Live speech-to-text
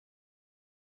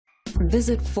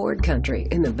Visit Ford Country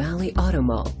in the Valley Auto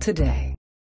Mall today.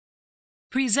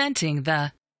 Presenting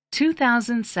the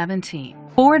 2017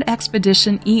 Ford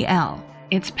Expedition EL.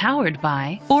 It's powered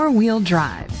by four-wheel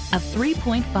drive, a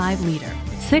 3.5-liter,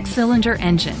 six-cylinder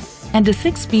engine, and a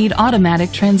six-speed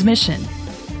automatic transmission.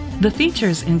 The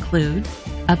features include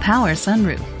a power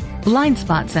sunroof, blind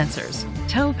spot sensors,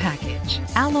 tow package,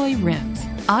 alloy rims,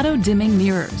 auto-dimming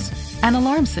mirrors, an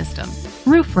alarm system,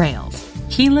 roof rails,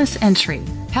 keyless entry,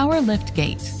 power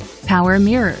liftgate, power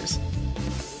mirrors.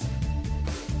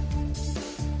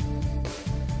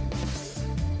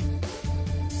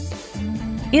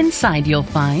 Inside you'll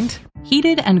find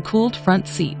heated and cooled front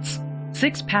seats,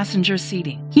 6-passenger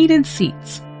seating, heated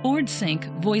seats, Ford Sync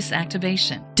voice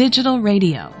activation, digital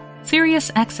radio,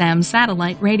 Sirius XM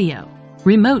satellite radio,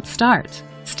 remote start,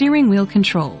 steering wheel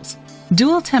controls,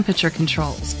 dual temperature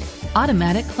controls,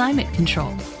 automatic climate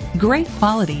control. Great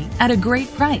quality at a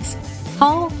great price.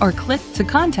 Call or click to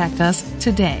contact us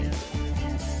today.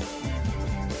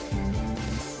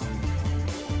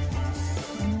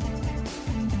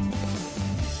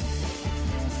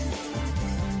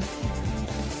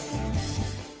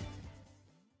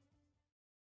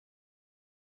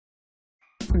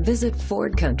 Visit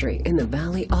Ford Country in the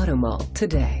Valley Auto Mall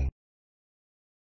today.